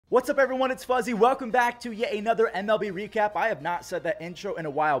What's up, everyone? It's Fuzzy. Welcome back to yet another MLB recap. I have not said that intro in a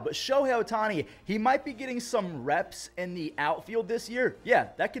while, but Shohei Ohtani, he might be getting some reps in the outfield this year. Yeah,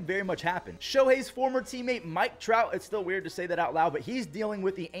 that could very much happen. Shohei's former teammate Mike Trout, it's still weird to say that out loud, but he's dealing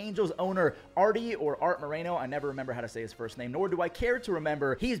with the Angels owner Artie or Art Moreno. I never remember how to say his first name, nor do I care to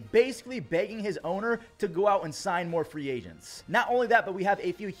remember. He's basically begging his owner to go out and sign more free agents. Not only that, but we have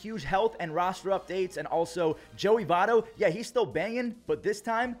a few huge health and roster updates, and also Joey Votto. Yeah, he's still banging, but this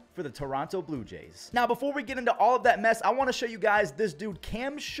time for the Toronto Blue Jays. Now, before we get into all of that mess, I want to show you guys this dude,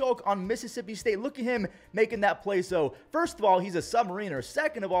 Cam Schulk on Mississippi State. Look at him making that play. So, first of all, he's a submariner.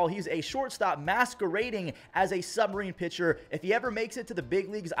 Second of all, he's a shortstop masquerading as a submarine pitcher. If he ever makes it to the big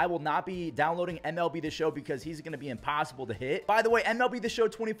leagues, I will not be downloading MLB The Show because he's going to be impossible to hit. By the way, MLB The Show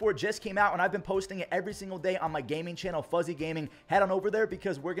 24 just came out, and I've been posting it every single day on my gaming channel, Fuzzy Gaming. Head on over there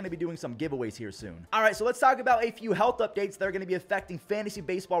because we're going to be doing some giveaways here soon. All right, so let's talk about a few health updates that are going to be affecting fantasy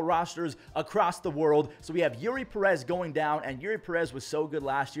baseball rosters across the world. So we have Yuri Perez going down, and Yuri Perez was so good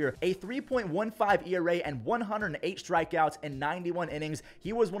last year. A 3.15 ERA and 108 strikeouts in 91 innings.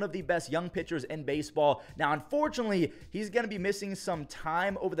 He was one of the best young pitchers in baseball. Now, unfortunately, he's going to be missing some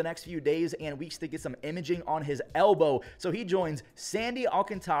time over the next few days and weeks to get some imaging on his elbow. So he joins Sandy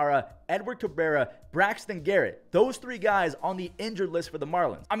Alcantara, Edward Cabrera, Braxton Garrett. Those three guys on the injured list for the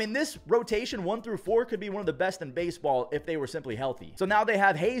Marlins. I mean, this rotation 1 through 4 could be one of the best in baseball if they were simply healthy. So now they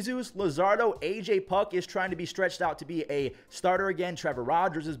have Jesus, Luzardo, AJ Puck is trying to be stretched out to be a starter again. Trevor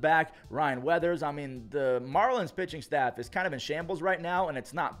Rogers is back. Ryan Weathers. I mean, the Marlins pitching staff is kind of in shambles right now, and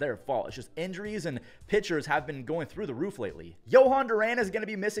it's not their fault. It's just injuries, and pitchers have been going through the roof lately. Johan Duran is going to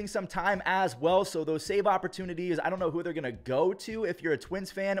be missing some time as well, so those save opportunities, I don't know who they're going to go to if you're a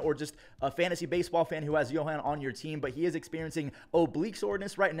Twins fan or just a fantasy baseball fan who has Johan on your team, but he is experiencing oblique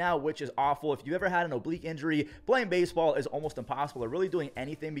soreness right now, which is awful. If you ever had an oblique injury, playing baseball is almost impossible or really doing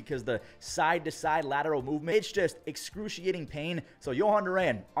anything because the side-to-side lateral movement, it's just excruciating pain. So Johan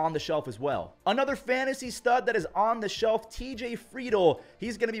Duran on the shelf as well. Another fantasy stud that is on the shelf, TJ Friedl.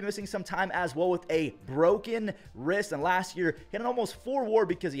 He's going to be missing some time as well with a broken wrist, and last year he had an almost 4 WAR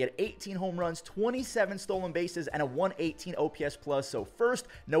because he had 18 home runs, 27 stolen bases, and a 118 OPS plus. So first,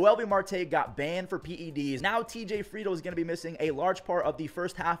 Noelvi Marte got banned for PEDs. Now TJ Friedl is going to be missing a large part of the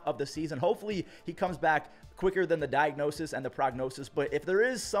first half of the season. Hopefully he comes back quicker than the diagnosis and the prognosis, but if there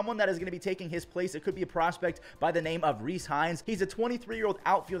is someone that is going to be taking his place, it could be a prospect by the name of Reese Hines. He's a 23-year-old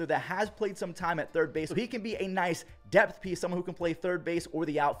outfielder that has played some time at third base, so he can be a nice depth piece, someone who can play third base or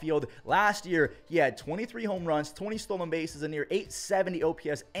the outfield. Last year, he had 23 home runs, 20 stolen bases, a near 870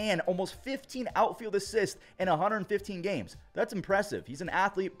 OPS, and almost 15 outfield assists in 115 games. That's impressive. He's an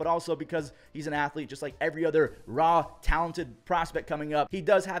athlete, but also because he's an athlete, just like every other raw, talented prospect coming up, he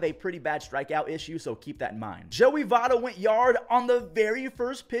does have a pretty bad strikeout issue, so keep that in mind. Joey Votto went yard on the very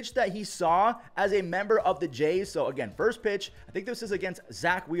first pitch that he saw as a member of the Jays. So again, first pitch, I think this is against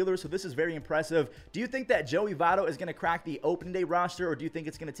Zach Wheeler, so this is very impressive. Do you think that Joey Votto is going to crack the opening day roster, or do you think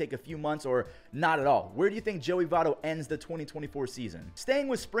it's going to take a few months or not at all? Where do you think Joey Votto ends the 2024 season? Staying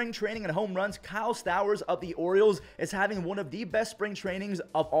with spring training and home runs, Kyle Stowers of the Orioles is having one of the best spring trainings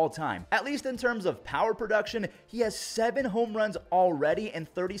of all time. At least in terms of power production, he has 7 home runs already and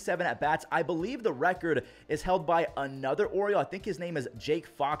 37 at-bats. I believe the record is held by another Oriole. I think his name is Jake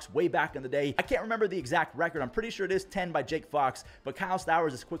Fox way back in the day. I can't remember the exact record. I'm pretty sure it is 10 by Jake Fox, but Kyle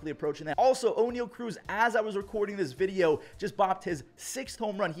Stowers is quickly approaching that. Also, O'Neal Cruz, as I was recording this video, just bopped his 6th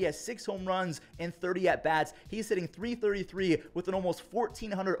home run. He has 6 home runs and 30 at-bats. He's hitting .333 with an almost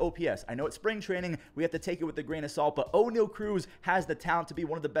 1,400 OPS. I know it's spring training. We have to take it with a grain of salt, but O'Neal Cruz has the talent to be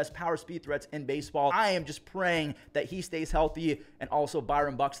one of the best power speed threats in baseball. I am just praying that he stays healthy, and also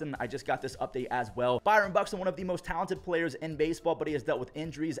Byron Buxton. I just got this update as well. Byron Buxton, one of the most talented players in baseball, but he has dealt with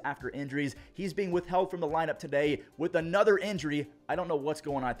injuries after injuries. He's being withheld from the lineup today with another injury. I don't know what's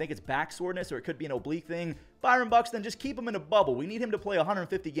going on. I think it's back soreness, or it could be an oblique thing. Byron Buxton, just keep him in a bubble. We need him to play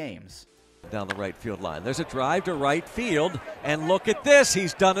 150 games. Down the right field line. There's a drive to right field, and look at this.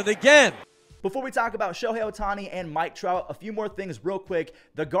 He's done it again. Before we talk about Shohei Ohtani and Mike Trout, a few more things real quick.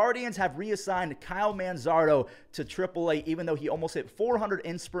 The Guardians have reassigned Kyle Manzardo to AAA, even though he almost hit 400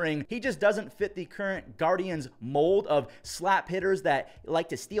 in spring. He just doesn't fit the current Guardians mold of slap hitters that like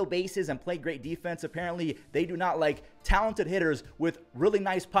to steal bases and play great defense. Apparently, they do not like talented hitters with really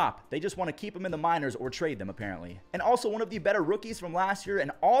nice pop. They just want to keep them in the minors or trade them, apparently. And also one of the better rookies from last year,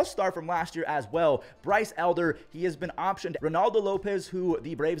 an all-star from last year as well, Bryce Elder. He has been optioned. Ronaldo Lopez, who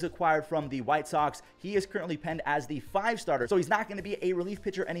the Braves acquired from the White Sox, he is currently penned as the 5 starter. So he's not going to be a relief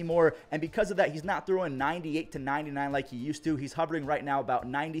pitcher anymore. And because of that, he's not throwing 98 to 99 like he used to. He's hovering right now about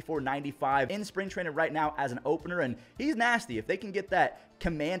 94, 95 in spring training right now as an opener. And he's nasty. If they can get that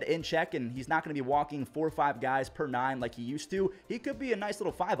command in check and he's not going to be walking 4 or 5 guys per 9 like he used to, he could be a nice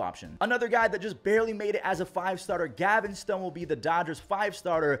little 5 option. Another guy that just barely made it as a 5 starter, Gavin Stone, will be the Dodgers 5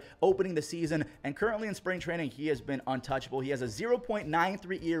 starter opening the season, and currently in spring training he has been untouchable. He has a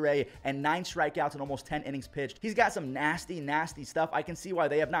 0.93 ERA and 9 strikeouts and almost 10 innings pitched. He's got some nasty stuff. I can see why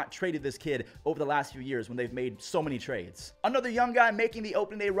they have not traded this kid over the last few years when they've made so many trades. Another young guy making the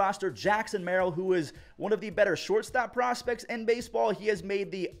opening day roster, Jackson Merrill, who is one of the better shortstop prospects in baseball. He has made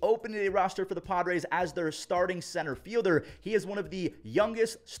the opening day roster for the Padres as their starting center fielder. He is one of the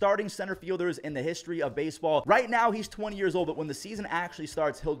youngest starting center fielders in the history of baseball. Right now, he's 20 years old, but when the season actually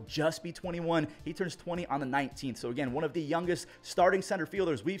starts, he'll just be 21. He turns 20 on the 19th. So again, one of the youngest starting center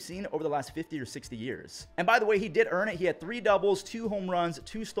fielders we've seen over the last 50 or 60 years. And by the way, he did earn it. He had 3 doubles, 2 home runs,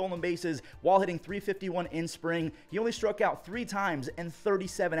 2 stolen bases while hitting .351 in spring. He only struck out 3 times in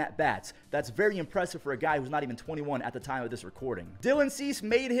 37 at-bats. That's very impressive for a guy who's not even 21 at the time of this recording. Dylan Cease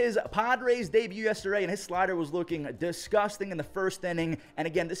made his Padres debut yesterday, and his slider was looking disgusting in the first inning. And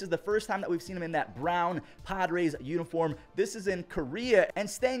again, this is the first time that we've seen him in that brown Padres uniform. This is in Korea. And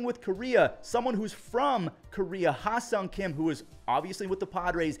staying with Korea, someone who's from Korea, Ha-Sung Kim, who is obviously with the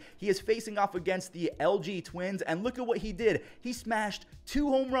Padres, he is facing off against the LG Twins, and look at what he did. He smashed 2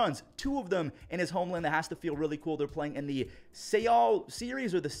 home runs, 2 of them in his homeland. That has to feel really cool. They're playing in the Seoul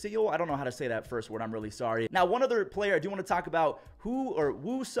series, or the Seoul, I don't know how to say that first word, I'm really sorry. Now, one other player I do want to talk about,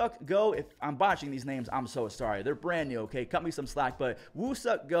 Woo Suk Go. If I'm botching these names, I'm so sorry. They're brand new, okay? Cut me some slack, but Woo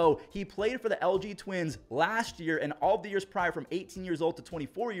Suk Go, he played for the LG Twins last year and all the years prior from 18 years old to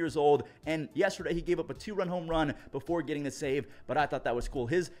 24 years old, and yesterday he gave up a 2-run home run before getting the save, but I thought that was cool.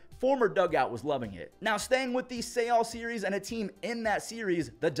 His former dugout was loving it. Now, staying with the Seoul series and a team in that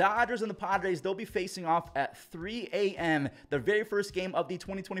series, the Dodgers and the Padres, they'll be facing off at 3 a.m. The very first game of the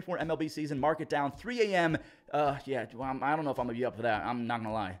 2024 MLB season. Mark it down, 3 a.m. Yeah, well, I don't know if I'm going to be up for that. I'm not going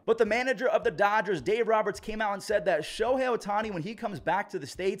to lie. But the manager of the Dodgers, Dave Roberts, came out and said that Shohei Ohtani, when he comes back to the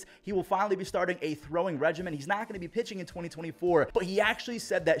States, he will finally be starting a throwing regimen. He's not going to be pitching in 2024, but he actually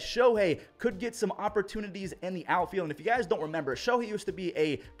said that Shohei could get some opportunities in the outfield. And if you guys don't remember, Shohei used to be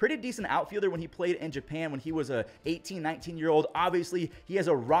a pretty decent outfielder when he played in Japan when he was a 18, 19-year-old. Obviously, he has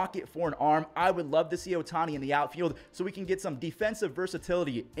a rocket for an arm. I would love to see Ohtani in the outfield so we can get some defensive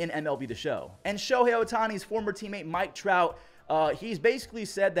versatility in MLB The Show. And Shohei Ohtani's former teammate Mike Trout, he's basically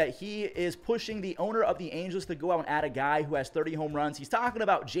said that he is pushing the owner of the Angels to go out and add a guy who has 30 home runs. He's talking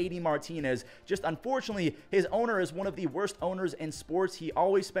about JD Martinez. Just unfortunately, his owner is one of the worst owners in sports. He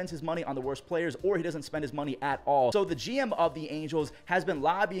always spends his money on the worst players, or he doesn't spend his money at all. So the GM of the Angels has been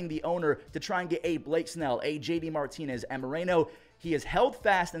lobbying the owner to try and get a Blake Snell, a JD Martinez, and Moreno. He has held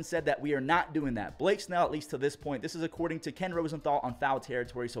fast and said that we are not doing that. Blake Snell, at least to this point, this is according to Ken Rosenthal on Foul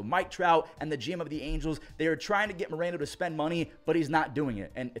Territory. So Mike Trout and the GM of the Angels, they are trying to get Moreno to spend money, but he's not doing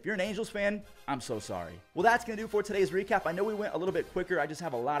it. And if you're an Angels fan, I'm so sorry. Well, that's going to do for today's recap. I know we went a little bit quicker. I just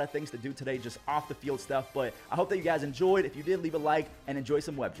have a lot of things to do today, just off the field stuff. But I hope that you guys enjoyed. If you did, leave a like and enjoy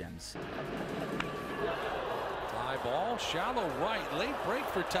some web gems. Fly ball, shallow right, late break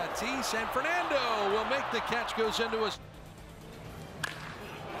for Tatis, and Fernando will make the catch, goes into a...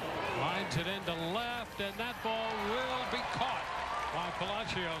 Lines it into left, and that ball will be caught by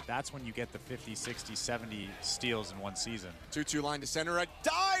Palacio. That's when you get the 50, 60, 70 steals in one season. 2-2 line to center, a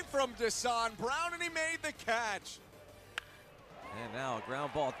dive from Desan Brown, and he made the catch. And now a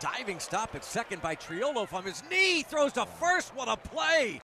ground ball diving stop at second by Triolo from his knee. Throws to first. What a play.